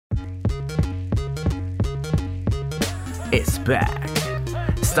It's back.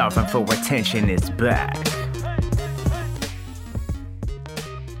 Starving for attention is back.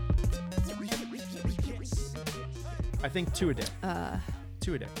 I think 2 a day.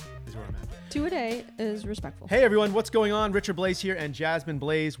 2 a day is where I'm at. 2 a day is respectful. Hey everyone, what's going on? Richard Blaze here and Jasmine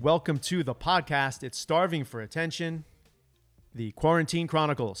Blaze. Welcome to the podcast. It's Starving for Attention, the Quarantine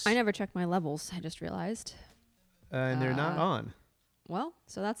Chronicles. I never checked my levels, I just realized. And they're not on. Well,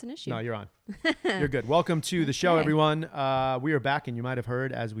 so that's an issue. No, you're on. You're good. Welcome to the show, Okay. everyone. We are back, and you might have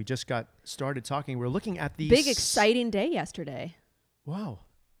heard as we just got started talking, we're looking at these... Big exciting day yesterday. Wow.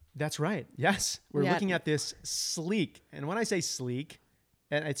 That's right. Yes. We're Yeah. looking at this sleek. And when I say sleek,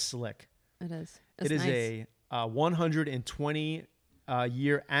 and it's slick. It is. It is nice. a 120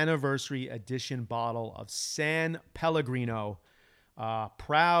 year anniversary edition bottle of San Pellegrino.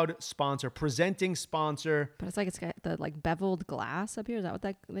 Proud sponsor, presenting sponsor. But it's got the beveled glass up here. Is that what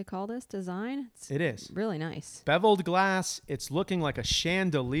they call this design? It is. Really nice. Beveled glass. It's looking like a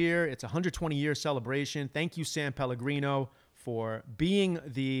chandelier. It's a 120-year celebration. Thank you, San Pellegrino, for being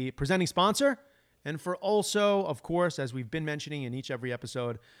the presenting sponsor. And for also, of course, as we've been mentioning in every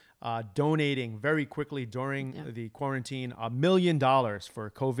episode, donating very quickly during the quarantine, $1 million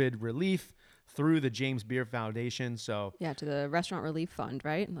for COVID relief through the James Beard Foundation. So Yeah, to the Restaurant Relief Fund,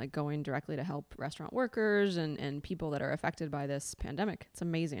 right? Like going directly to help restaurant workers and people that are affected by this pandemic. It's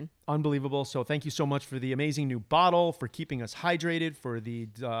amazing. unbelievable. So thank you so much for the amazing new bottle, for keeping us hydrated, for the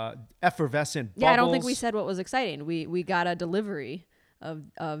effervescent bubbles. Yeah, I don't think we said what was exciting. We got a delivery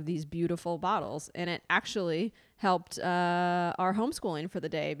of these beautiful bottles, and it actually helped our homeschooling for the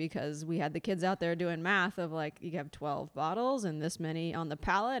day, because we had the kids out there doing math of you have 12 bottles and this many on the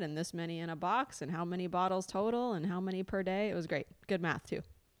pallet and this many in a box and how many bottles total and how many per day. It was great. Good math too.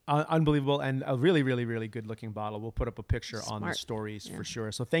 Unbelievable, and a really, really, really good looking bottle. We'll put up a picture on the Smart. stories for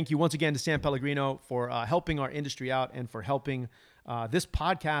sure. So thank you once again to San Pellegrino for helping our industry out and for helping this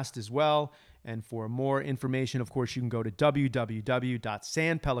podcast as well. And for more information, of course, you can go to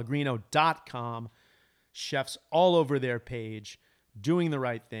www.sanpellegrino.com. Chefs all over their page doing the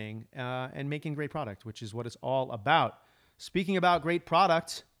right thing and making great product, which is what it's all about. Speaking about great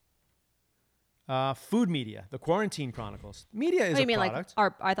product, food media, the Quarantine Chronicles. Media is a product.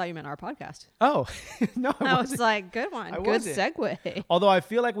 I thought you meant our podcast. Oh, no, I was like, good one. Good wasn't. segue. Although I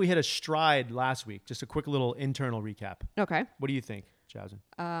feel like we hit a stride last week. Just a quick little internal recap. Okay. What do you think, Jasmine?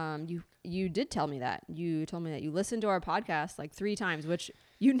 You did tell me that. You told me that you listened to our podcast 3 times, which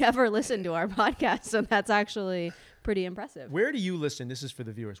you never listened to our podcast. So that's actually pretty impressive. Where do you listen? This is for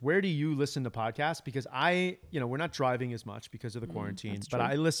the viewers. Where do you listen to podcasts? Because we're not driving as much because of the quarantine, that's but true.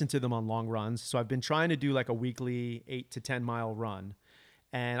 I listen to them on long runs. So I've been trying to do a weekly 8 to 10 mile run.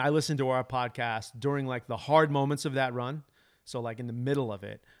 And I listen to our podcast during the hard moments of that run. So in the middle of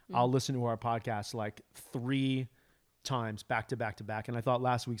it, I'll listen to our podcast 3 times back to back to back. And I thought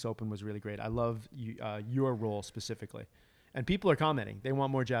last week's open was really great. I love your role specifically. And people are commenting. They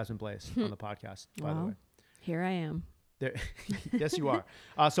want more Jasmine Blaze on the podcast, by the way. Here I am. There, yes, you are.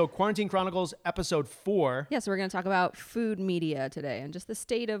 So Quarantine Chronicles, episode 4. Yeah, so we're going to talk about food media today and just the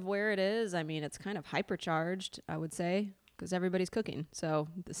state of where it is. I mean, it's kind of hypercharged, I would say, because everybody's cooking. So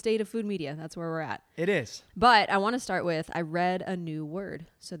the state of food media, that's where we're at. It is. But I want to start with, I read a new word.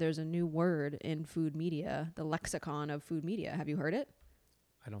 So there's a new word in food media, the lexicon of food media. Have you heard it?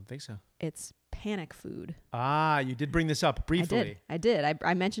 I don't think so. It's panic food. You did bring this up briefly. I did.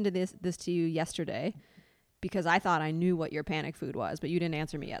 I mentioned this to you yesterday because I thought I knew what your panic food was, but you didn't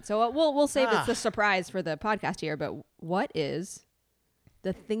answer me yet. So we'll save it's the surprise for the podcast here. But what is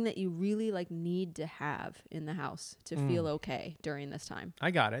the thing that you really need to have in the house to feel okay during this time?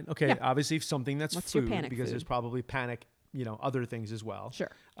 I got it. Okay. Yeah. Obviously something that's What's your food, panic because food? there's probably panic, other things as well.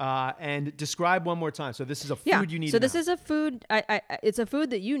 Sure. And describe one more time. So this is a food you need. So in this the is a food. It's a food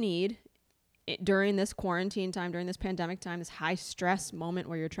that you need during this quarantine time, during this pandemic time, this high stress moment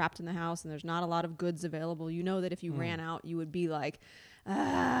where you're trapped in the house and there's not a lot of goods available. You know that if you ran out, you would be like,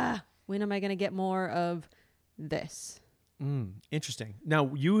 when am I going to get more of this? Interesting.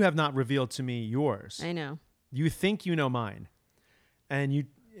 Now, you have not revealed to me yours. I know. You think you know mine. And you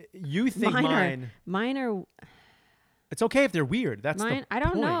think Mine are It's okay if they're weird. That's mine. the I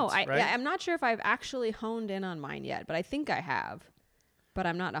don't point, know. right? I'm not sure if I've actually honed in on mine yet, but I think I have. But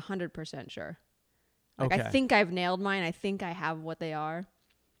I'm not 100% sure. Okay. I think I've nailed mine. I think I have what they are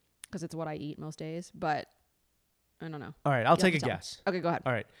because it's what I eat most days. But I don't know. All right, I'll take a guess. Okay, go ahead.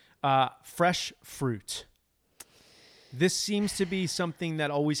 All right. Fresh fruit. This seems to be something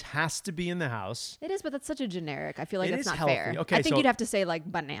that always has to be in the house. It is, but that's such a generic. I feel like It that's is not healthy. fair. Okay, I think so- you'd have to say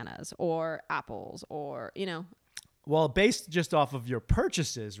bananas or apples or, Well, based just off of your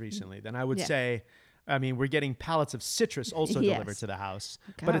purchases recently, then I would Yeah. say I mean, we're getting pallets of citrus also Yes. delivered to the house,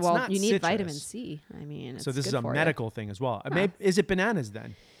 God, but it's well, not you need citrus. vitamin C. I mean, it's So this is good a for medical thing as well. Maybe, is it bananas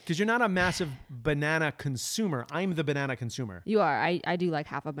then? Because you're not a massive banana consumer. I'm the banana consumer. You are. I do like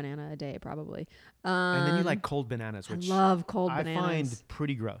half a banana a day, probably. And then you like cold bananas, I which love cold I bananas. find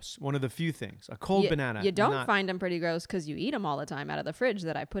pretty gross. One of the few things. A cold banana. You don't not- find them pretty gross because you eat them all the time out of the fridge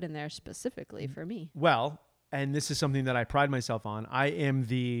that I put in there specifically Mm. for me. Well, and this is something that I pride myself on. I am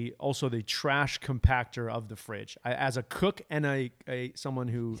also the trash compactor of the fridge. As a cook and a someone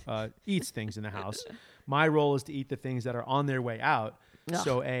who eats things in the house, my role is to eat the things that are on their way out. Ugh,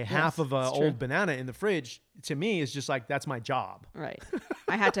 So a half of a it's old true. banana in the fridge to me is just like that's my job. Right.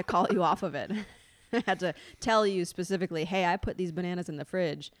 I had to call you off of it. I had to tell you specifically, hey, I put these bananas in the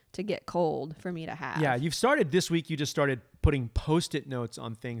fridge to get cold for me to have. Yeah, you've started this week. You just started putting Post-it notes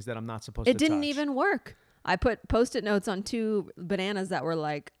on things that I'm not supposed to It didn't touch. even work. I put Post-it notes on 2 bananas that were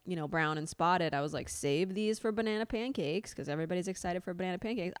like, brown and spotted. I was like, save these for banana pancakes because everybody's excited for banana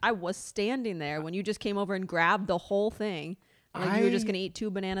pancakes. I was standing there when you just came over and grabbed the whole thing. Like you were just going to eat 2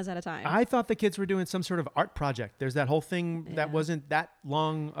 bananas at a time. I thought the kids were doing some sort of art project. There's that whole thing that wasn't that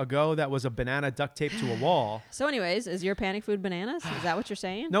long ago that was a banana duct taped to a wall. So anyways, is your panic food bananas? Is that what you're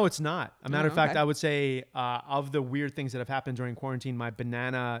saying? No, it's not. A matter of fact, okay. I would say of the weird things that have happened during quarantine, my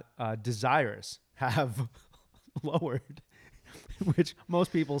banana desires have lowered, which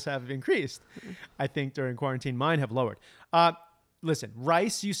most people's have increased. I think during quarantine, mine have lowered. Listen,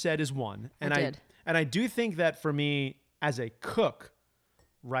 rice you said is one, and I did. I do think that for me as a cook,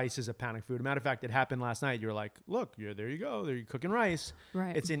 rice is a panic food. As a matter of fact, it happened last night. You're like, look, there you go. There you're cooking rice.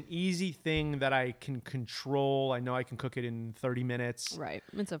 Right. It's an easy thing that I can control. I know I can cook it in 30 minutes. Right.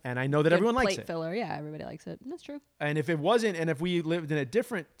 It's a And I know that good everyone likes plate it. filler. Yeah, everybody likes it. That's true. And if it wasn't, and if we lived in a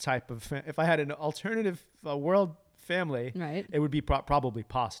different type of, if I had an alternative world family, Right. it would be probably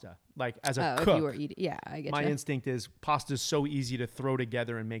pasta. Like as a If cook, you were eating, yeah, I get my you. instinct is pasta is so easy to throw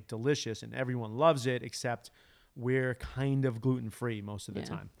together and make delicious, and everyone loves it, except we're kind of gluten-free most of the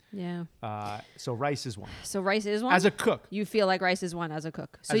time. Yeah. So rice is one. So rice is one? As a cook, You feel like rice is one as a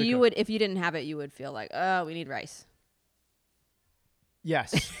cook. So As a you cook. would, if you didn't have it, you would feel like, oh, we need rice.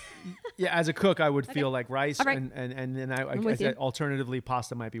 yes. Yeah, as a cook, I would feel like rice, All right. and then I with you. alternatively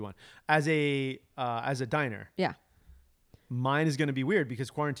pasta might be one. As a diner, Yeah. mine is going to be weird because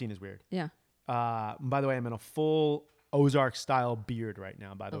quarantine is weird. Yeah. By the way, I'm in a full Ozark style beard right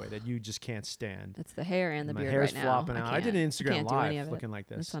now, by the way, that you just can't stand. It's the hair and the My beard hair's right now. flopping out. I did an Instagram can't do any live of it. looking like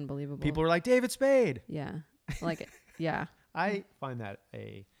this. It's unbelievable. People are like, David Spade. Yeah. Like it. Yeah. I find that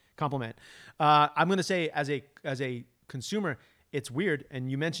a compliment. I'm going to say as a consumer, it's weird. And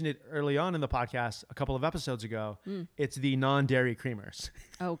you mentioned it early on in the podcast a couple of episodes ago. It's the non-dairy creamers.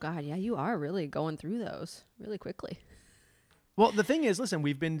 Oh God. Yeah. You are really going through those really quickly. Well, the thing is, listen,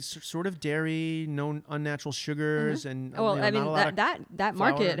 we've been sort of dairy, no unnatural sugars, and Well, you know, I mean not a lot of that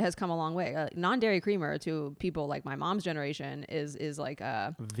market flour. has come a long way. Non-dairy creamer to people like my mom's generation is like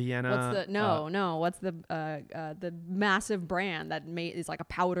Vienna. what's the what's the massive brand that is like a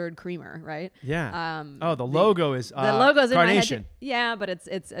powdered creamer, right? Yeah. The logo is The logo's in my head. Carnation. Yeah, but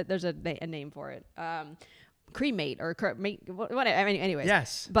it's there's a name for it. Cremate or mate, whatever. I mean, anyways.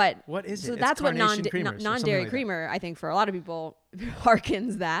 Yes. But What is it? So It's that's what Carnation creamers or something non-dairy like that. creamer, I think, for a lot of people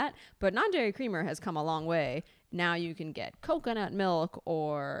harkens that. But non-dairy creamer has come a long way. Now you can get coconut milk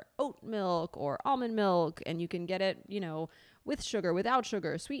or oat milk or almond milk, and you can get it, with sugar, without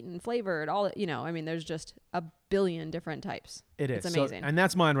sugar, sweetened, flavored, all. I mean, there's just a billion different types. It is. It's So- amazing. and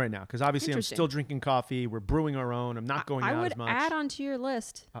that's mine right now because obviously I'm Interesting. still drinking coffee. We're brewing our own. I'm not going I out would as much. add onto your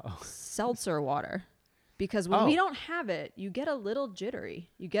list seltzer water. Because when Oh. we don't have it, you get a little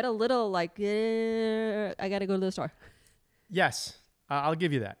jittery. You get a little like, I got to go to the store. Yes. I'll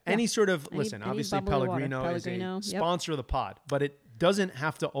give you that. Yeah. Any sort of, Any listen, obviously bubbly water. Pellegrino is Pellegrino, a yep. sponsor of the pod, but it doesn't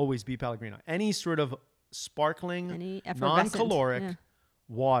have to always be Pellegrino. Any sort of sparkling, Any effervescent, non-caloric yeah.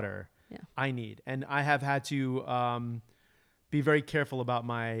 water Yeah. I need. And I have had to be very careful about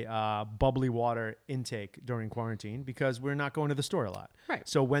my bubbly water intake during quarantine because we're not going to the store a lot. Right.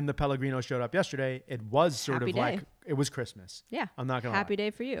 So when the Pellegrino showed up yesterday, it was sort Happy of day. like, it was Christmas. Yeah. I'm not going to Happy lie.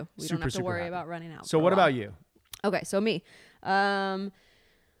 day for you. We Super, don't have to super worry happy. about running out. So for a what while. about you? Okay, so me.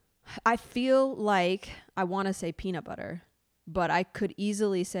 I feel like I want to say peanut butter, but I could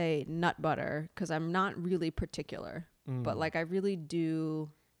easily say nut butter because I'm not really particular. But like I really do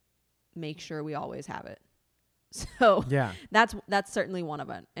make sure we always have it. So Yeah. that's certainly one of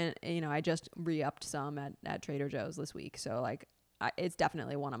it. And I just re-upped some at Trader Joe's this week. So like it's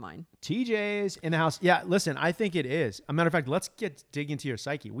definitely one of mine. TJ's in the house. Yeah, listen, I think it is. As a matter of fact, let's dig into your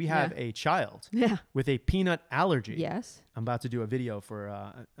psyche. We have a child Yeah. with a peanut allergy. Yes. I'm about to do a video for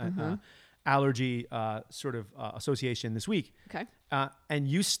allergy association this week. Okay. And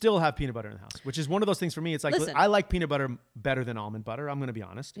you still have peanut butter in the house, which is one of those things for me. It's like, Listen. I like peanut butter better than almond butter. I'm going to be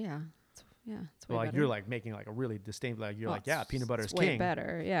honest. Yeah. It's way Like better. you're like making like a really distinct, like you're like, yeah, peanut butter is it's way king.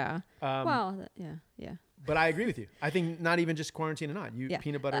 better. Yeah. Yeah. But I agree with you. I think not even just quarantine or not, Yeah.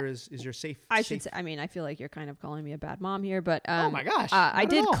 peanut butter is your safe. I should say, I mean, I feel like you're kind of calling me a bad mom here, but Oh my gosh, I not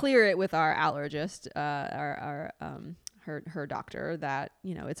did at all. clear it with our allergist, her doctor, that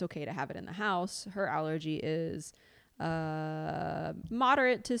it's okay to have it in the house. Her allergy is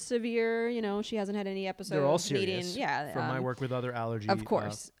moderate to severe. She hasn't had any episodes. They're all needing, serious. yeah, From my work with other allergy, of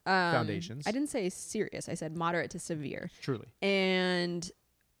course, foundations. I didn't say serious. I said moderate to severe. Truly. And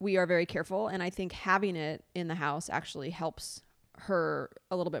we are very careful. And I think having it in the house actually helps her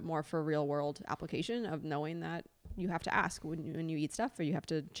a little bit more for real world application of knowing that you have to ask when you eat stuff, or you have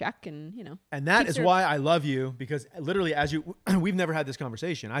to check, and And that keeps is her- why I love you, because literally we've never had this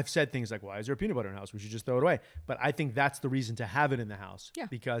conversation. I've said things like, why is there peanut butter in the house? We should just throw it away. But I think that's the reason to have it in the house. Yeah.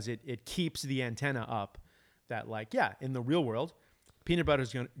 Because it keeps the antenna up that like, yeah, in the real world, peanut butter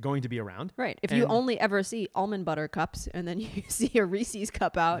is going to be around. Right. If you And- only ever see almond butter cups and then you see a Reese's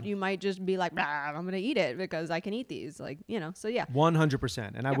cup out, you might just be like, I'm going to eat it because I can eat these. So yeah.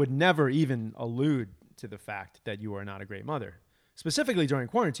 100%. And I would never even allude to the fact that you are not a great mother, specifically during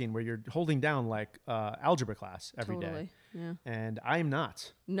quarantine where you're holding down like algebra class every day. Totally. Yeah. And I am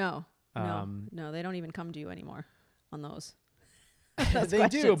not. No, Um, they don't even come to you anymore on those. They do,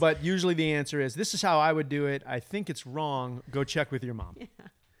 questions. but usually the answer is, this is how I would do it. I think it's wrong. Go check with your mom.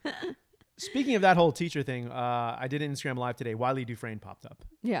 Speaking of that whole teacher thing, I did an Instagram live today. Wiley Dufresne popped up.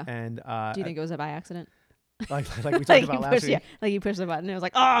 Yeah. And Do you think it was by accident? like we talked Like about you last pushed, week? yeah, like you pushed the button. It was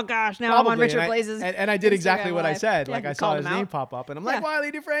like, oh gosh, now I'm on Probably. Richard Blaze's. And I did exactly Instagram what I Live. said. Yeah, Like you I saw called his him name out. pop up, and I'm like, Yeah.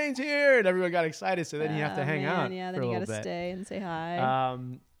 Wiley Dufresne's here, and everyone got excited. So then you have to hang out Yeah, for then a you little gotta bit. stay and say hi.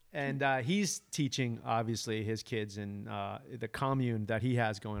 And he's teaching, obviously, his kids in the commune that he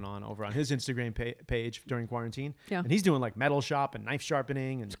has going on over on his Instagram page during quarantine. Yeah. And he's doing like metal shop and knife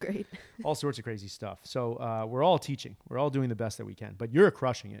sharpening and Great. all sorts of crazy stuff. So we're all teaching. We're all doing the best that we can. But you're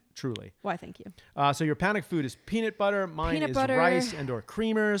crushing it, truly. Why? Thank you. So your panic food is peanut butter. Mine Peanut is butter. rice and or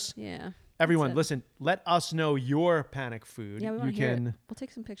creamers. Yeah. Everyone, That's it. listen, let us know your panic food. Yeah, we you want to hear can. it. We'll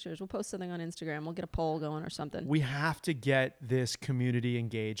take some pictures. We'll post something on Instagram. We'll get a poll going or something. We have to get this community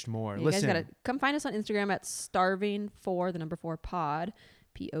engaged more. You Listen, guys gotta come find us on Instagram at starving4pod,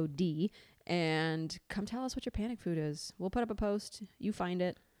 POD, and come tell us what your panic food is. We'll put up a post. You find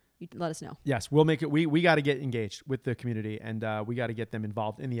it. You let us know. yes, we'll make it. We got to get engaged with the community, and we got to get them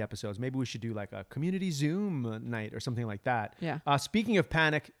involved in the episodes. Maybe we should do like a community Zoom night or something like that. Yeah. Speaking of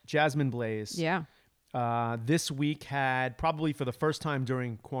panic, Jasmine Blaze. Yeah. This week had, probably for the first time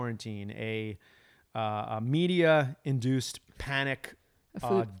during quarantine, a media-induced panic A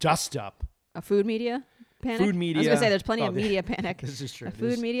food- dust up. A food media panic? Food I was media. going to say there's plenty Oh, of media panic. This is true. A food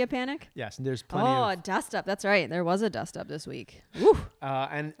There's- media panic? Yes, and there's plenty Oh, of. a dust up. That's right. There was a dust up this week. Woo.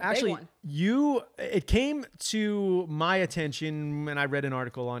 And actually, one. it came to my attention when I read an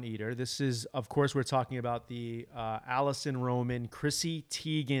article on Eater. This is, of course, we're talking about the Allison Roman, Chrissy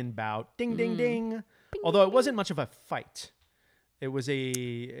Teigen bout. Ding, ding, ding. Although it wasn't much of a fight. It was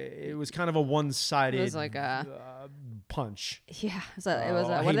kind of a one-sided It was like a punch. Yeah. So it was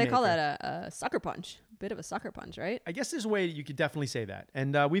Oh, a, what do they call haymaker. that? A sucker punch. Bit of a sucker punch, right? I guess there's a way you could definitely say that.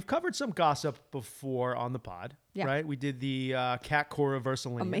 And we've covered some gossip before on the pod, Yeah. right? We did the Cat Cora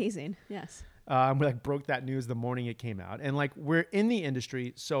Versailles. Amazing. Yes. We like broke that news the morning it came out, and like we're in the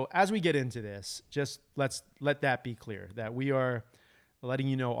industry. So as we get into this, just let that be clear that we are letting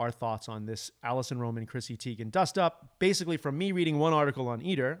you know our thoughts on this Allison Roman, Chrissy Teigen dust up. Basically, from me reading one article on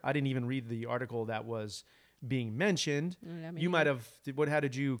Eater, I didn't even read the article that was being mentioned. Yeah, me You might have. How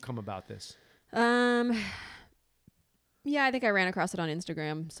did you come about this? Yeah, I think I ran across it on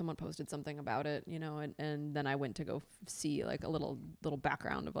Instagram. Someone posted something about it, and then I went to go see like a little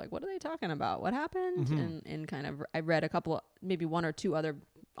background of like, what are they talking about? What happened? And kind of, I read a couple, maybe one or two other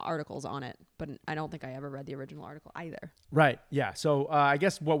articles on it, but I don't think I ever read the original article either. Right. Yeah. So I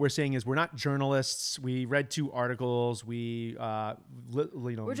guess what we're saying is we're not journalists. We read two articles. We,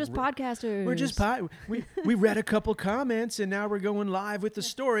 We're just podcasters. We're just we read a couple comments and now we're going live with the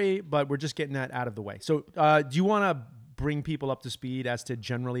story, but we're just getting that out of the way. So do you want to bring people up to speed as to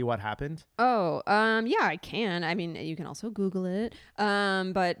generally what happened? Oh, yeah, I can. I mean, you can also Google it.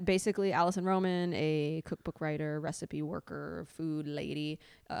 But basically, Allison Roman, a cookbook writer, recipe worker, food lady,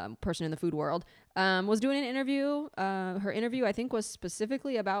 person in the food world, was doing an interview. Her interview, I think, was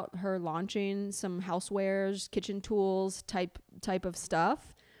specifically about her launching some housewares, kitchen tools type of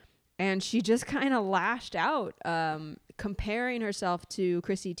stuff. And she just kind of lashed out, comparing herself to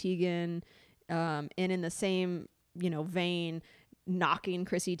Chrissy Teigen, and in the same, vein, knocking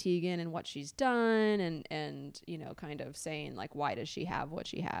Chrissy Teigen and what she's done, and kind of saying like, why does she have what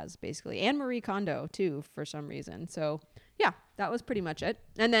she has, basically, and Marie Kondo too, for some reason. So yeah, that was pretty much it.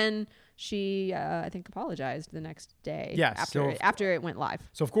 And then she, I think, apologized the next day. Yes, after it went live.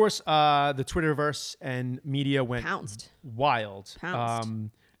 So of course, the Twitterverse and media went wild.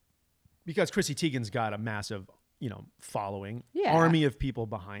 Because Chrissy Teigen's got a massive, following, army of people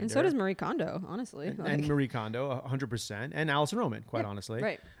behind her. And so does Marie Kondo, honestly. And Marie Kondo, 100%, and Alison Roman, quite honestly.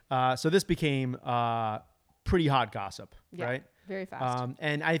 Right. So this became pretty hot gossip, right? Very fast.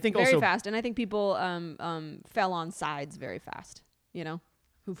 And I think very also fast. And I think people fell on sides very fast.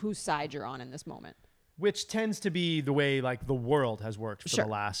 Whose side you're on in this moment. Which tends to be the way like the world has worked for the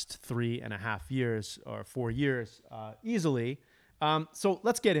last 3.5 years or 4 years, easily. So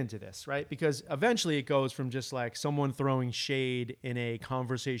let's get into this, right? Because eventually it goes from just like someone throwing shade in a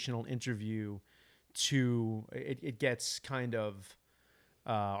conversational interview to it gets kind of,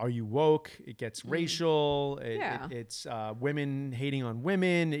 are you woke? It gets racial. It's women hating on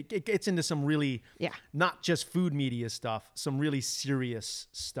women. It gets into some really, not just food media stuff, some really serious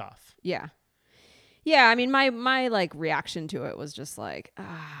stuff. Yeah. Yeah, I mean, my like reaction to it was just like,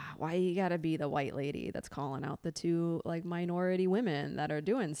 why you gotta be the white lady that's calling out the two like minority women that are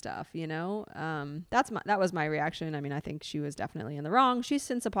doing stuff, that was my reaction. I mean, I think she was definitely in the wrong. She's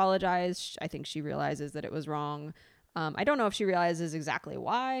since apologized. I think she realizes that it was wrong. I don't know if she realizes exactly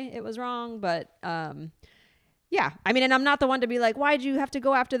why it was wrong, but yeah, I mean, and I'm not the one to be like, why'd you have to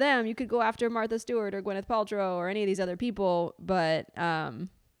go after them? You could go after Martha Stewart or Gwyneth Paltrow or any of these other people, but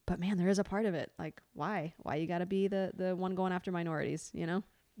man, there is a part of it. Like, why you got to be the one going after minorities,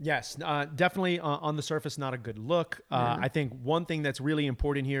 Yes, definitely on the surface, not a good look. I think one thing that's really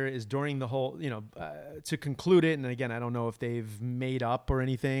important here is during the whole, to conclude it. And again, I don't know if they've made up or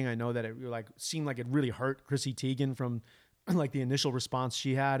anything. I know that it like seemed like it really hurt Chrissy Teigen from like the initial response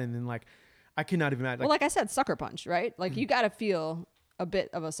she had. And then like, I could not even imagine. Like I said, sucker punch, right? Like you got to feel a bit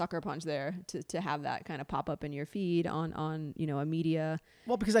of a sucker punch there to have that kind of pop up in your feed on a media.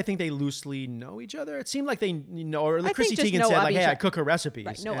 Well, because I think they loosely know each other. It seemed like they know, or like Chrissy Teigen said, like, hey, I cook her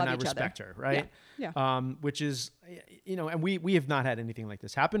recipes and I respect her, right? Yeah. Which is, and we have not had anything like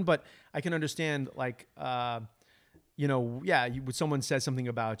this happen, but I can understand like, someone says something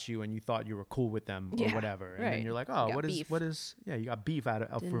about you and you thought you were cool with them or whatever. And then you're like, oh, what is, you got beef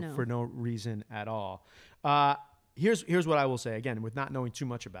for no reason at all. Here's what I will say, again, with not knowing too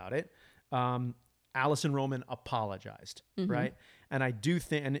much about it. Alison Roman apologized, right? And I do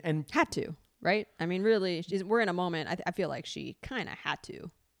think, and had to, right? I mean, really, we're in a moment. I feel like she kind of had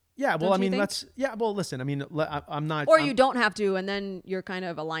to. Yeah, well, I mean, listen, I mean, I'm not. Or you don't have to, and then you're kind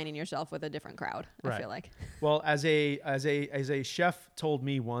of aligning yourself with a different crowd. Right. I feel like. Well, as a chef told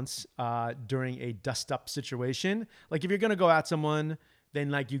me once during a dust up situation, like if you're gonna go at someone, then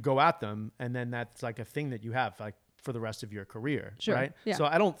like you go at them, and then that's like a thing that you have like for the rest of your career, right? Yeah. So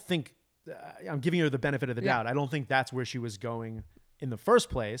I don't think I'm giving her the benefit of the doubt. I don't think that's where she was going in the first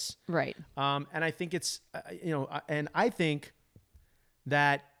place, right? And I think it's and I think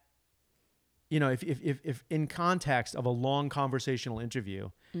that if in context of a long conversational interview,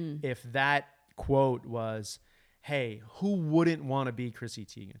 if that quote was, "Hey, who wouldn't want to be Chrissy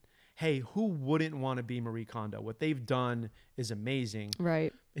Teigen? Hey, who wouldn't want to be Marie Kondo? What they've done is amazing.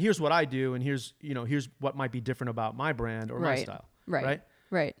 Right. Here's what I do, and here's what might be different about my brand or my style. Right.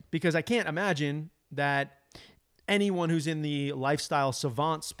 Because I can't imagine that anyone who's in the lifestyle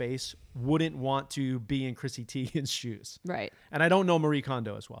savant space wouldn't want to be in Chrissy Teigen's shoes. Right. And I don't know Marie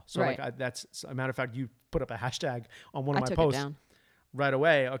Kondo as well. So that's a matter of fact, you put up a hashtag on one of my posts right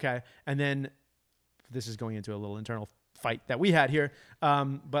away. Okay. And then this is going into a little internal fight that we had here.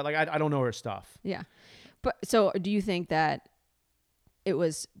 But like, I don't know her stuff. Yeah. But so do you think that it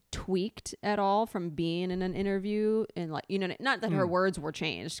was tweaked at all from being in an interview and like, not that her words were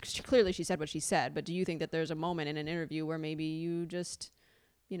changed, 'cause clearly she said what she said, but do you think that there's a moment in an interview where maybe you just,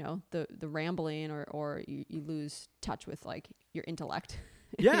 the rambling or you lose touch with like your intellect?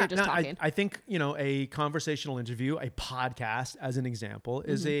 Yeah. You're just talking. I think, a conversational interview, a podcast as an example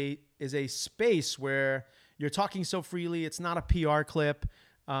is a space where you're talking so freely. It's not a PR clip.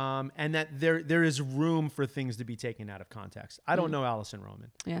 And that there is room for things to be taken out of context. I don't know Alison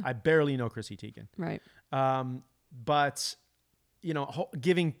Roman. Yeah. I barely know Chrissy Teigen. Right. But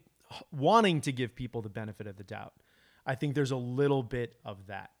wanting to give people the benefit of the doubt. I think there's a little bit of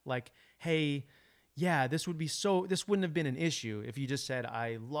that. Like, hey, yeah, this wouldn't have been an issue if you just said,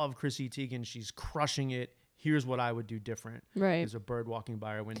 I love Chrissy Teigen. She's crushing it. here's what I would do different. Right. There's a bird walking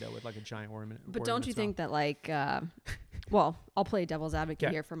by our window with like a giant ornament. But don't you think that like, well, I'll play devil's advocate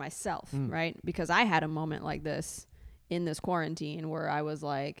Yeah. here for myself, right? Because I had a moment like this in this quarantine where I was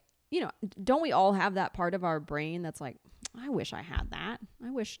like, you know, don't we all have that part of our brain that's like, I wish I had that.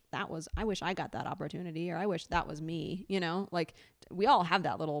 I wish I got that opportunity, or I wish that was me, you know, like we all have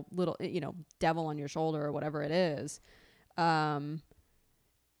that little, you know, devil on your shoulder or whatever it is.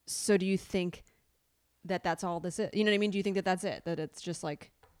 So do you think that that's all this is? You know what I mean? Do you think that that's it? That it's just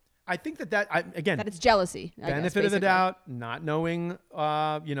like, I think that again, that it's jealousy. I guess, benefit of the basically. doubt, not knowing,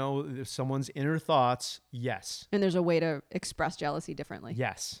 you know, someone's inner thoughts. Yes. And there's a way to express jealousy differently.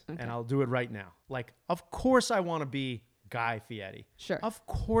 Yes. Okay. And I'll do it right now. Like, of course I want to be Guy Fieri. Sure. Of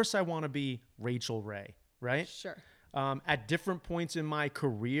course I want to be Rachel Ray, right? Sure. At different points in my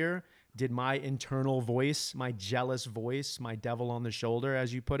career, did my internal voice, my jealous voice, my devil on the shoulder,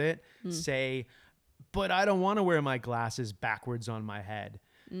 as you put it, say, but I don't want to wear my glasses backwards on my head,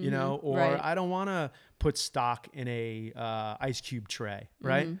 you know, or Right. I don't want to put stock in a ice cube tray,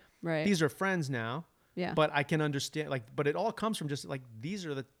 right? Right. These are friends now. Yeah. But I can understand, like, but it all comes from just like, this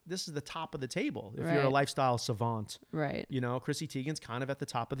is the top of the table. If you're a Right. lifestyle savant, Right. you know, Chrissy Teigen's kind of at the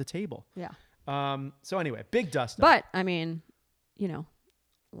top of the table. Yeah. So anyway, big dust up. But I mean, you know,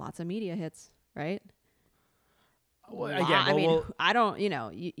 lots of media hits, right? Well, Lot- again, I mean, well, I don't, you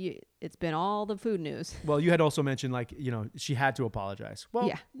know, it's been all the food news. well, you had also mentioned, like, you know, she had to apologize. Well,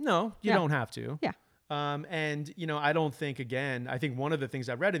 Yeah. no, you Yeah. don't have to. Yeah. And, you know, I don't think, again, I think one of the things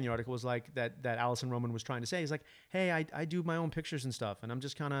I read in the article was like that Allison Roman was trying to say is like, hey, I do my own pictures and stuff, and I'm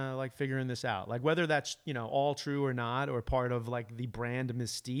just kind of like figuring this out. Like whether that's, you know, all true or not, or part of like the brand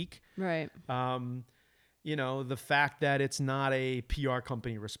mystique. Right. You know, the fact that it's not a PR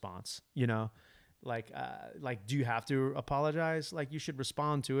company response, you know, like, do you have to apologize? Like you should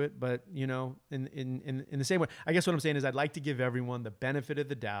respond to it, but you know, in the same way, I guess what I'm saying is I'd like to give everyone the benefit of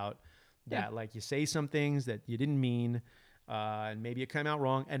the doubt that Yeah. like you say some things that you didn't mean, and maybe it came out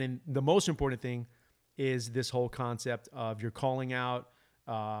wrong. And then the most important thing is this whole concept of you're calling out,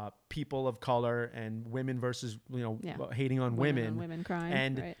 people of color and women versus, you know, Yeah. hating on women. Women crime.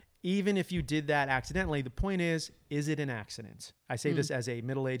 And right. even if you did that accidentally, the point is it an accident? I say this as a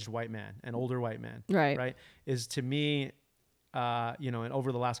middle-aged white man, an older white man, Right. right? Is to me, you know, and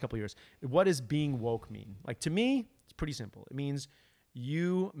over the last couple of years, what does being woke mean? Like to me, it's pretty simple. It means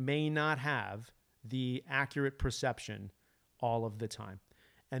you may not have the accurate perception all of the time.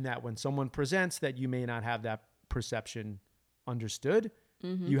 And that when someone presents that you may not have that perception understood,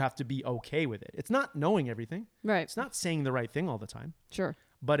 you have to be okay with it. It's not knowing everything. Right. It's not saying the right thing all the time. Sure.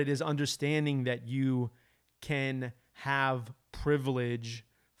 But it is understanding that you can have privilege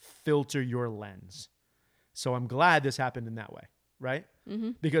filter your lens. So I'm glad this happened in that way, right?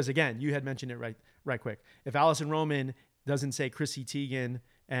 Because again, you had mentioned it right quick. If Allison Roman doesn't say Chrissy Teigen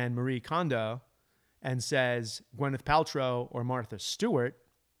and Marie Kondo and says Gwyneth Paltrow or Martha Stewart,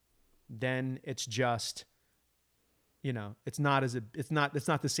 then it's just, you know, it's not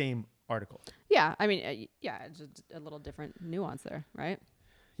the same article. Yeah. I mean, yeah, it's just a little different nuance there, right?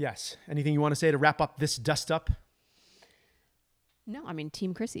 Yes. Anything you want to say to wrap up this dust up? No, I mean,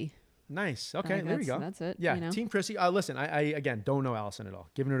 Team Chrissy. Nice. I Okay, think there you go. That's it. Yeah, You know? Team Chrissy. Listen, I again don't know Allison at all.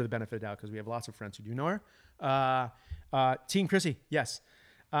 Giving her the benefit of the doubt because we have lots of friends who do know her. Team Chrissy, yes.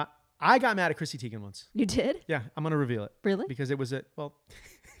 I got mad at Chrissy Teigen once. You did? Yeah, I'm gonna reveal it. Really? Because it was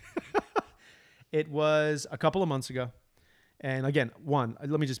it was a couple of months ago. And again,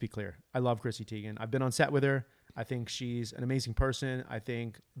 let me just be clear. I love Chrissy Teigen. I've been on set with her. I think she's an amazing person. I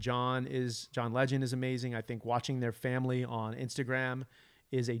think John Legend is amazing. I think watching their family on Instagram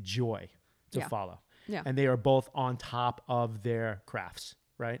is a joy to Yeah. follow. Yeah. And they are both on top of their crafts,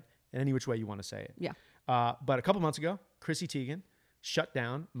 right? In any which way you want to say it. Yeah. But a couple months ago, Chrissy Teigen shut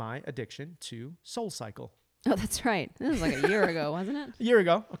down my addiction to SoulCycle. Oh, that's right. This was like a year ago, wasn't it? A year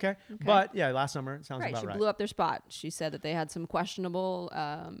ago, okay. But yeah, last summer, it sounds Right. about She right. blew up their spot. She said that they had some questionable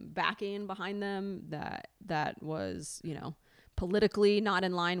backing behind them that was, you know, politically not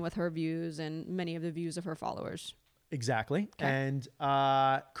in line with her views and many of the views of her followers. Exactly. Okay. And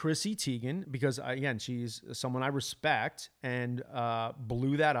Chrissy Teigen, because again, she's someone I respect, and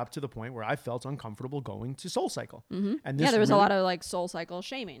blew that up to the point where I felt uncomfortable going to SoulCycle. Mm-hmm. And this Yeah, there was a really- lot of like SoulCycle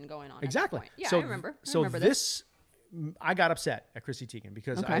shaming going on. Exactly. At that point. Yeah, So, I remember. I so remember this, I got upset at Chrissy Teigen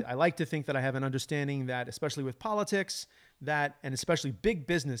because Okay. I like to think that I have an understanding that, especially with politics, and especially big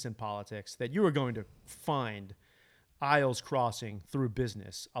business in politics, that you are going to find aisles crossing through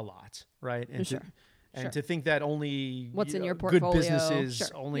business a lot, right? And Sure. And Sure. to think that only What's in your good portfolio, businesses sure.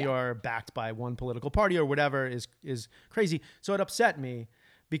 only Yeah. are backed by one political party or whatever is crazy. So it upset me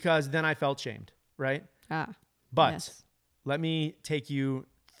because then I felt shamed, right? Ah. But Yes. let me take you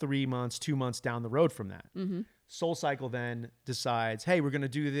 3 months, 2 months down the road from that. Mm-hmm. SoulCycle then decides, hey, we're going to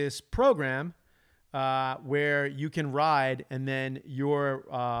do this program where you can ride, and then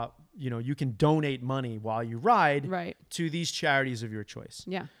you can donate money while you ride Right. to these charities of your choice.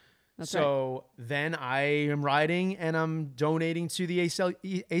 Yeah. That's right. So then I am riding and I'm donating to the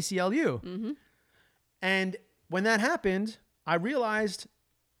ACLU. Mm-hmm. And when that happened, I realized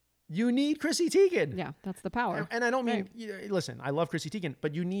you need Chrissy Teigen. Yeah. That's the power. And I don't mean, Right. listen, I love Chrissy Teigen,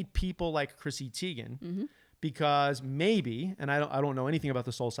 but you need people like Chrissy Teigen Mm-hmm. because maybe, and I don't know anything about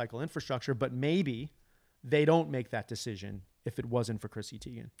the SoulCycle infrastructure, but maybe they don't make that decision if it wasn't for Chrissy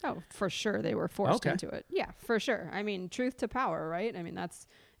Teigen. Oh, for sure. They were forced Okay. into it. Yeah, for sure. I mean, truth to power, right? I mean, that's,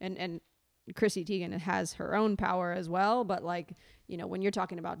 and Chrissy Teigen has her own power as well. But like, when you're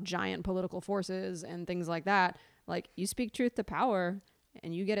talking about giant political forces and things like that, like you speak truth to power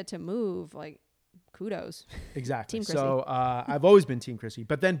and you get it to move, like kudos. Exactly. Team Chrissy. So I've always been Team Chrissy,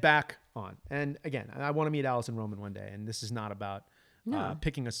 but then back on. And again, I want to meet Allison Roman one day, and this is not about No.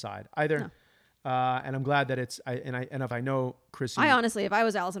 picking a side either. No. And I'm glad that and if I know Chrissy, I honestly, if I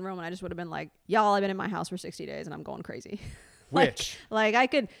was Allison Roman, I just would have been like, y'all, I've been in my house for 60 days and I'm going crazy. which Like I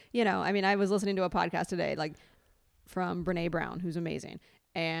could, I mean, I was listening to a podcast today, like from Brene Brown, who's amazing.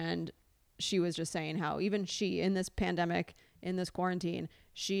 And she was just saying how even she in this pandemic, in this quarantine,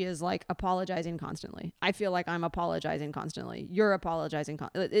 she is like apologizing constantly. I feel like I'm apologizing constantly. You're apologizing.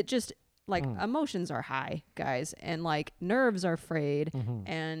 It just like emotions are high, guys. And like nerves are frayed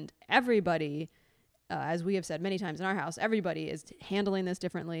and everybody, as we have said many times in our house, everybody is handling this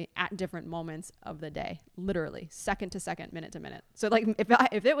differently at different moments of the day, literally second to second, minute to minute. So like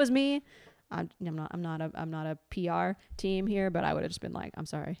if it was me, I'm not a PR team here, but I would have just been like, I'm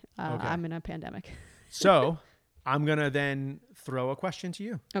sorry, Okay. I'm in a pandemic. So I'm going to then throw a question to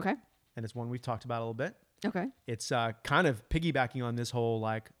you. Okay. And it's one we've talked about a little bit. Okay. It's kind of piggybacking on this whole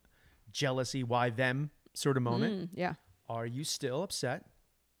like jealousy, why them sort of moment. Yeah. Are you still upset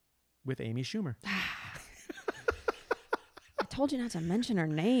with Amy Schumer? I told you not to mention her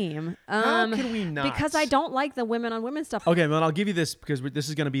name. How can we not? Because I don't like the women on women stuff. Okay, well, I'll give you this because this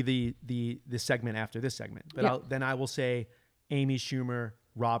is going to be the segment after this segment. But Yeah. then I will say Amy Schumer,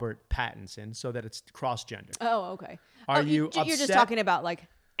 Robert Pattinson, so that it's cross-gender. Oh, okay. Are you You're just upset? talking about like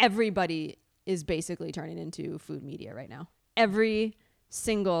everybody is basically turning into food media right now. Every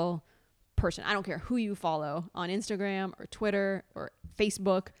single person. I don't care who you follow on Instagram or Twitter or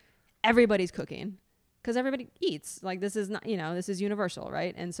Facebook. Everybody's cooking because everybody eats. Like this is not, this is universal,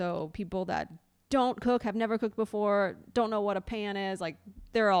 right? And so people that don't cook, have never cooked before, don't know what a pan is, like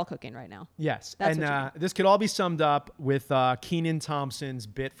they're all cooking right now. Yes. That's and what you mean. this could all be summed up with Keenan Thompson's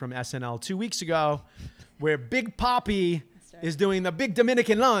bit from SNL 2 weeks ago where Big Papi is doing the big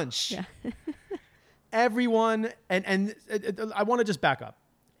Dominican lunch. Yeah. Everyone, and I want to just back up.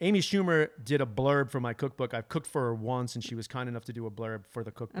 Amy Schumer did a blurb for my cookbook. I've cooked for her once, and she was kind enough to do a blurb for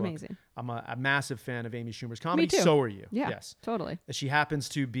the cookbook. Amazing. I'm a massive fan of Amy Schumer's comedy. Me too. So are you. Yeah. Yes. Totally. She happens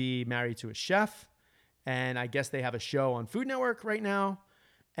to be married to a chef, and I guess they have a show on Food Network right now.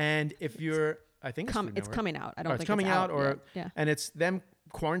 And if you're, I think it's Food It's Network. coming out. I don't Or think it's coming out, or yet. Yeah. and it's them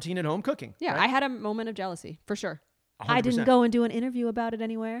quarantined at home cooking. Yeah, right? I had a moment of jealousy for sure. 100%. I didn't go and do an interview about it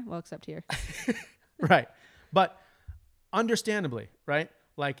anywhere. Well, except here. Right. But understandably, right?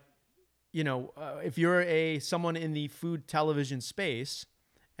 Like, if you're someone in the food television space,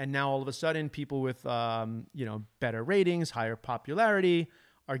 and now all of a sudden people with, better ratings, higher popularity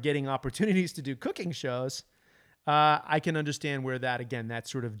are getting opportunities to do cooking shows, I can understand where that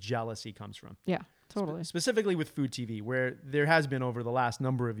sort of jealousy comes from. Yeah, totally. Specifically with food TV, where there has been over the last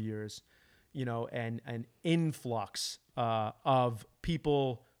number of years, an influx of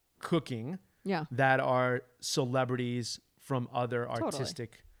people cooking Yeah. that are celebrities from other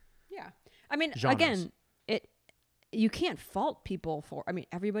artistic. Yeah. I mean, Genres. again, you can't fault people for,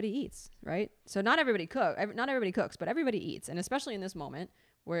 everybody eats, right? So not everybody cooks, but everybody eats. And especially in this moment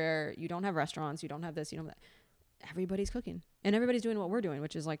where you don't have restaurants, you don't have this, you don't have that. Everybody's cooking and everybody's doing what we're doing,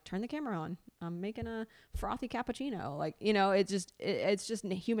 which is like, turn the camera on. I'm making a frothy cappuccino. Like, it's just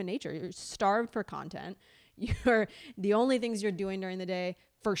human nature. You're starved for content. The only things you're doing during the day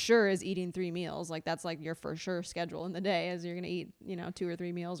for sure is eating 3 meals. Like that's like your for sure schedule in the day is you're going to eat, 2 or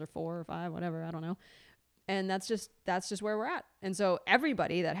 3 meals or 4 or 5, whatever. I don't know. And that's just where we're at. And so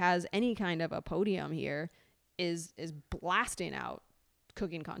everybody that has any kind of a podium here is blasting out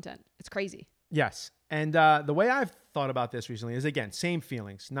cooking content. It's crazy. Yes. And the way I've thought about this recently is, again, same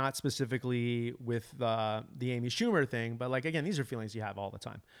feelings, not specifically with the Amy Schumer thing, but like, again, these are feelings you have all the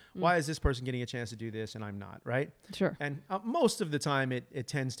time. Why is this person getting a chance to do this and I'm not, right? Sure. And most of the time it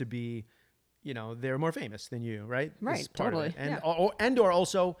tends to be you know, they're more famous than you, right? Right, This is part of totally, it. And yeah. or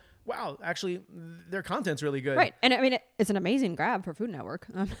also, wow, actually, their content's really good. Right. And I mean, it's an amazing grab for Food Network.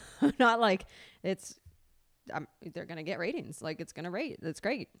 Not like they're going to get ratings. Like it's going to rate. That's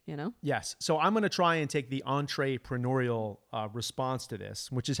great, you know? Yes. So I'm going to try and take the entrepreneurial response to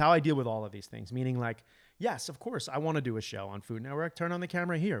this, which is how I deal with all of these things. Meaning like, yes, of course, I want to do a show on Food Network. Turn on the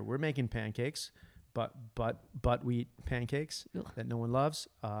camera here. We're making pancakes, but wheat pancakes that no one loves.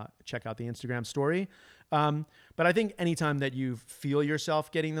 Check out the Instagram story. But I think anytime that you feel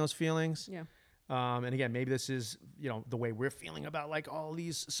yourself getting those feelings, Yeah. and again, maybe this is, you know, the way we're feeling about like all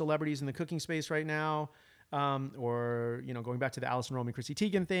these celebrities in the cooking space right now. Or, you know, going back to the Alison Roman, Chrissy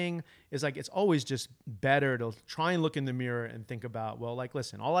Teigen thing is like, it's always just better to try and look in the mirror and think about, well, like,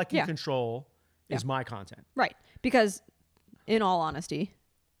 listen, all I can control is my content. Right. Because in all honesty,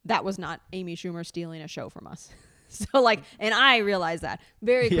 that was not Amy Schumer stealing a show from us. So like, and I realized that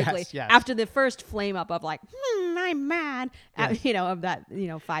very quickly Yes. after the first flame up of like, I'm mad, you know, of that, you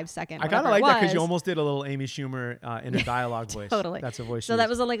know, 5 second. I kind of like that because you almost did a little Amy Schumer in a dialogue voice. Totally. That's a voice. So that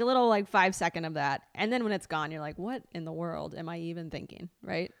was a little like 5 second of that. And then when it's gone, you're like, what in the world am I even thinking?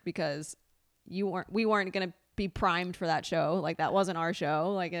 Right. Because we weren't going to be primed for that show. Like that wasn't our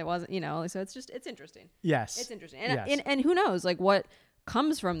show. Like it wasn't, you know, so it's interesting. Yes. It's interesting. And who knows, like what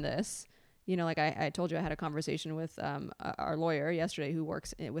comes from this. You know, like I told you, I had a conversation with our lawyer yesterday who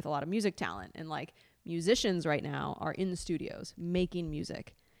works with a lot of music talent, and like musicians right now are in the studios making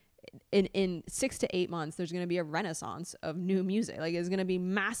music. In 6 to 8 months, there's going to be a renaissance of new music. Like there's going to be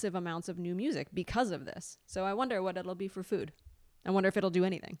massive amounts of new music because of this. So I wonder what it'll be for food. I wonder if it'll do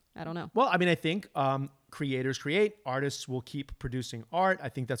anything. I don't know. Well, I mean, I think creators create, artists will keep producing art. I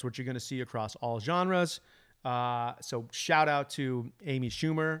think that's what you're going to see across all genres. So shout out to Amy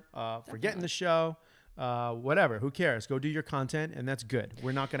Schumer for getting the show. Whatever, who cares? Go do your content, and that's good.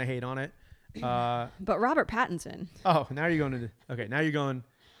 We're not going to hate on it. But Robert Pattinson. Oh, now you're going to okay. Now you're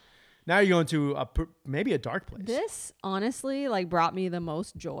going to maybe a dark place. This honestly like brought me the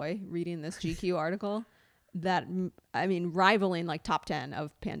most joy reading this GQ article. That I mean, rivaling like top 10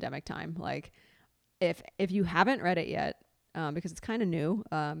 of pandemic time. Like, if you haven't read it yet. Because it's kind of new.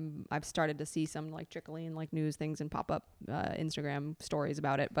 I've started to see some like trickling like news things and pop up Instagram stories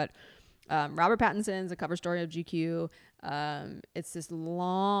about it. But Robert Pattinson's a cover story of GQ. It's this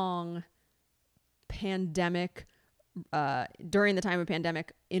long pandemic, during the time of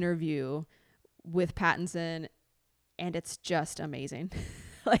pandemic interview with Pattinson, and it's just amazing.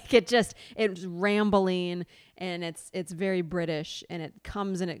 Like it's rambling, and it's very British, and it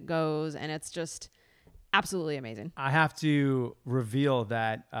comes and it goes, and it's just absolutely amazing. I have to reveal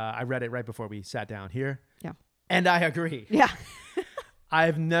that I read it right before we sat down here. Yeah. And I agree. Yeah.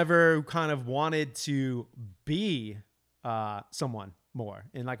 I've never kind of wanted to be someone more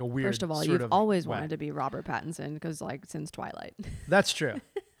in like a weird First of all, you've always wanted to be Robert Pattinson because like since Twilight. That's true.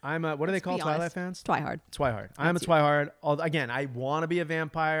 I'm a, what do they call Twilight fans? Twihard. Twihard. I'm a Twihard. Again, I want to be a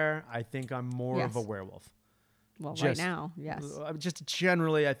vampire. I think I'm more of a werewolf. Well, right now, yes. Just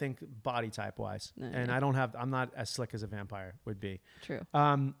generally, I think body type wise, and yeah. I'm not as slick as a vampire would be. True.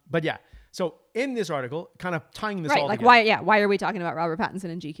 But yeah. So in this article, kind of tying this all like together. why are we talking about Robert Pattinson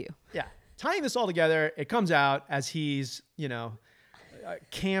and GQ? Yeah. Tying this all together, it comes out as he's, you know,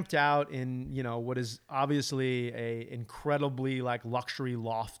 camped out in, you know, what is obviously a incredibly like luxury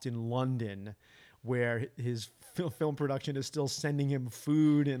loft in London, where his film production is still sending him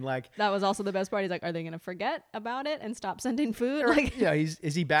food, and like that was also the best part. He's like, are they going to forget about it and stop sending food? Like, yeah, is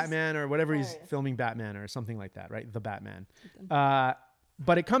he Batman or whatever? He's filming Batman or something like that, right? The Batman.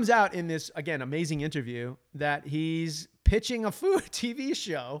 But it comes out in this, again, amazing interview that he's pitching a food TV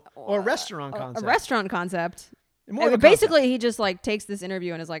show or restaurant concept. A restaurant concept. Basically, he just like takes this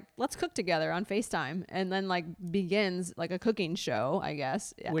interview and is like, let's cook together on FaceTime, and then like begins like a cooking show, I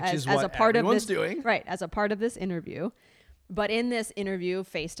guess, which is as what a part everyone's of this, doing, right? As a part of this interview, but in this interview,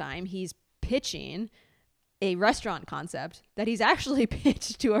 FaceTime, he's pitching a restaurant concept that he's actually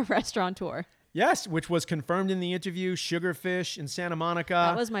pitched to a restaurateur. Yes, which was confirmed in the interview. Sugarfish in Santa Monica.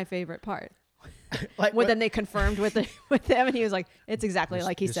 That was my favorite part. Like then they confirmed with him, and he was like, "It's exactly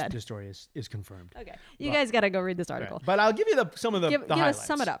like he said." The story is confirmed. Okay, you guys got to go read this article. Right. But I'll give you some of the highlights.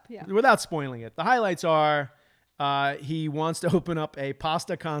 Sum it up, yeah. Without spoiling it, the highlights are he wants to open up a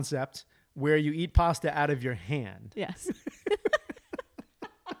pasta concept where you eat pasta out of your hand. Yes.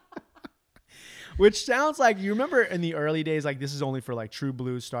 Which sounds like, you remember in the early days, like this is only for like True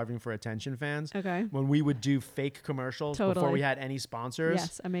Blue Starving for Attention fans. Okay. When we would do fake commercials before we had any sponsors.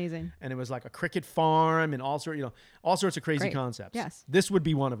 Yes, amazing. And it was like a cricket farm and all sorts of crazy concepts. Yes. This would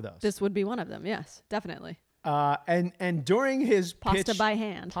be one of those. This would be one of them. Yes, definitely. And during his Pasta pitch, by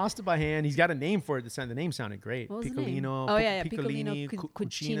hand. Pasta by hand. He's got a name for it. The name sounded great. What was the name? Piccolino. Oh, yeah. Piccolini,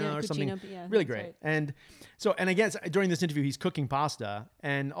 Cucina or something. Yeah, really that's great. right. And so, and again, during this interview, he's cooking pasta,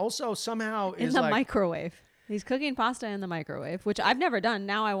 and also somehow In is the like microwave. He's cooking pasta in the microwave, which I've never done.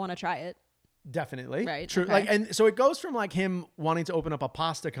 Now I want to try it. definitely Right, true. okay. Like, and so it goes from like him wanting to open up a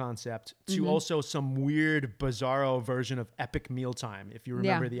pasta concept to Mm-hmm. also some weird, bizarro version of Epic Mealtime. If you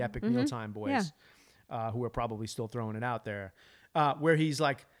remember Yeah. the Epic Mm-hmm. Mealtime boys. Yeah. Who are probably still throwing it out there, where he's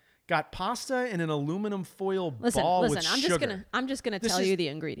like got pasta in an aluminum foil ball with sugar. I'm just gonna This tell is- you the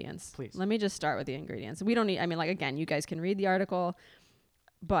ingredients. Please. Let me just start with the ingredients. We don't need. I mean, like again, you guys can read the article,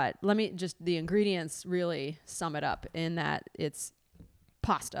 but let me just the ingredients really sum it up in that it's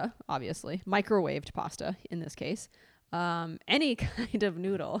pasta, obviously microwaved pasta in this case, any kind of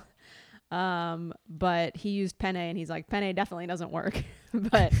noodle. But he used penne, and he's like, penne definitely doesn't work.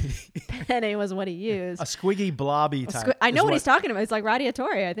 But penne was what he used. A squiggy blobby type. I know is what he's talking about. It's like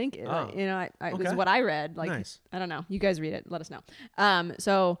radiatore, I think. Oh. You know, I was Okay. what I read. Like, Nice. I don't know. You guys read it. Let us know.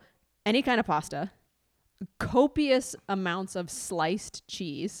 So any kind of pasta, copious amounts of sliced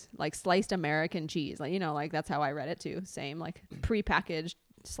cheese, like sliced American cheese. Like, you know, like that's how I read it too. Same, like prepackaged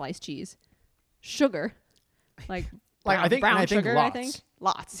sliced cheese, sugar, like Like, I think- brown and I think sugar. lots. I think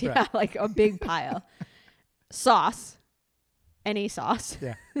lots. Right. Yeah, like a big pile. Sauce, any sauce.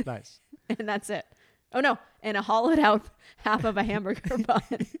 Yeah, nice. And that's it. Oh no, and a hollowed out half of a hamburger bun.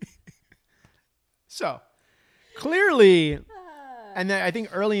 So clearly, and then I think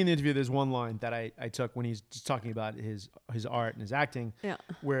early in the interview, there's one line that I took when he's just talking about his art and his acting, Yeah.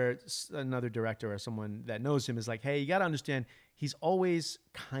 where another director or someone that knows him is like, hey, you got to understand, he's always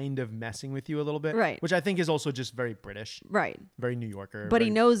kind of messing with you a little bit, Right. Which I think is also just very British, Right. very New Yorker. But very,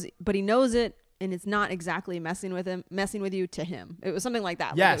 he knows it, and it's not exactly messing with you to him. It was something like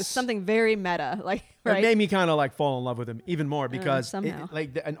that. Like, it Yes. was something very meta. Like, It right. made me kind of like fall in love with him even more because somehow.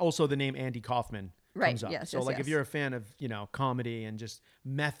 and also the name Andy Kaufman Right, comes up. yes, So yes, like if yes. you're a fan of, you know, comedy and just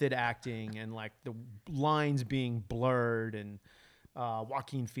method acting and like the lines being blurred and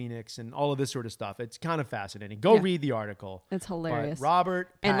Joaquin Phoenix and all of this sort of stuff, it's kind of fascinating. Go Yeah. read the article. It's hilarious. But Robert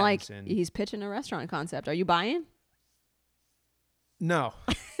Pattinson. And like he's pitching a restaurant concept. Are you buying? No.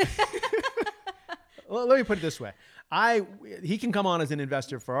 Well, let me put it this way. He can come on as an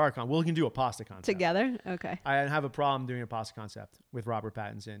investor for our we can do a pasta concept. Together? Okay. I have a problem doing a pasta concept with Robert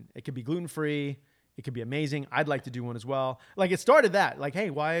Pattinson. It could be gluten-free. It could be amazing. I'd like to do one as well. Like it started that. Like, hey,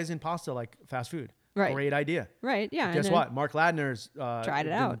 why isn't pasta like fast food? Right. Great idea. Right. Yeah. and Guess then- what? Mark Ladner's Tried it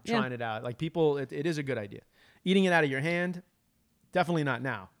been out. Yeah. Trying it out. Like people, it is a good idea. Eating it out of your hand, definitely not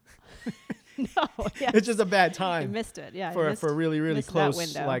now. No. Yeah. It's just a bad You time missed it. Yeah. for you a really missed that close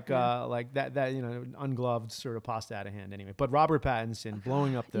window. like Yeah. like that you know ungloved sort of pasta out of hand anyway. But Robert Pattinson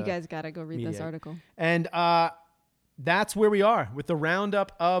blowing up the You guys got to go read this media. article. And that's where we are with the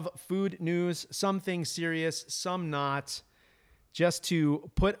roundup of food news. Some things serious, some not. Just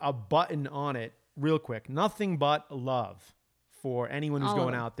to put a button on it real quick. Nothing but love for anyone who's All of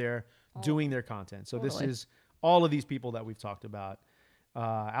going them. out there doing their content. So this Totally. is all of these people that we've talked about.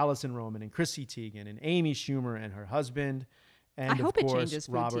 Allison Roman and Chrissy Teigen and Amy Schumer and her husband. And I hope of it course, changes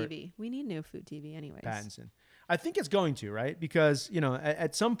food Robert TV. We need new food TV anyways. Pattinson. I think it's going to, right? Because, you know,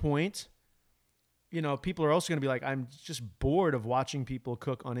 at some point, you know, people are also going to be like, I'm just bored of watching people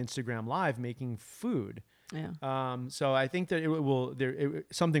cook on Instagram Live making food. Yeah. So I think that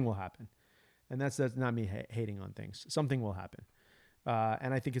something will happen. And that's not me hating on things. Something will happen.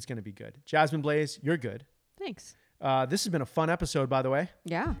 And I think it's going to be good. Jasmine Blaze, you're good. Thanks. This has been a fun episode, by the way.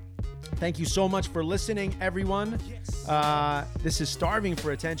 Yeah. Thank you so much for listening, everyone. This is Starving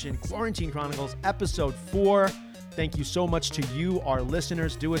for Attention, Quarantine Chronicles, episode 4. Thank you so much to you, our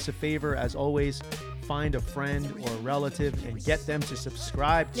listeners. Do us a favor, as always, find a friend or a relative and get them to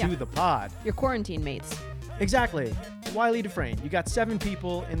subscribe Yeah. to the pod. Your quarantine mates. Exactly. Wiley Dufresne, you got 7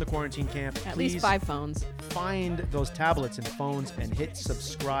 people in the quarantine camp. At Please least 5 phones. find those tablets and phones and hit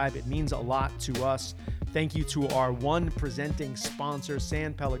subscribe. It means a lot to us. Thank you to our one presenting sponsor,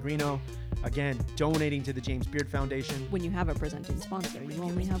 San Pellegrino. Again, donating to the James Beard Foundation. When you have a presenting sponsor, you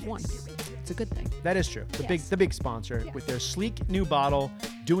only have one. It's a good thing. That is true. Yes. The big sponsor with their sleek new bottle,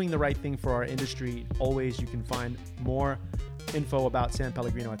 doing the right thing for our industry. Always, you can find more info about San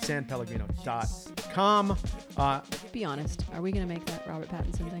Pellegrino at sanpellegrino.com. Be honest. Are we going to make that Robert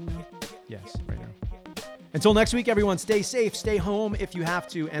Pattinson thing now? Yes, right now. Until next week, everyone, stay safe, stay home if you have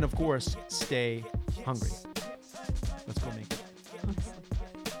to, and of course, stay hungry. Let's go make it.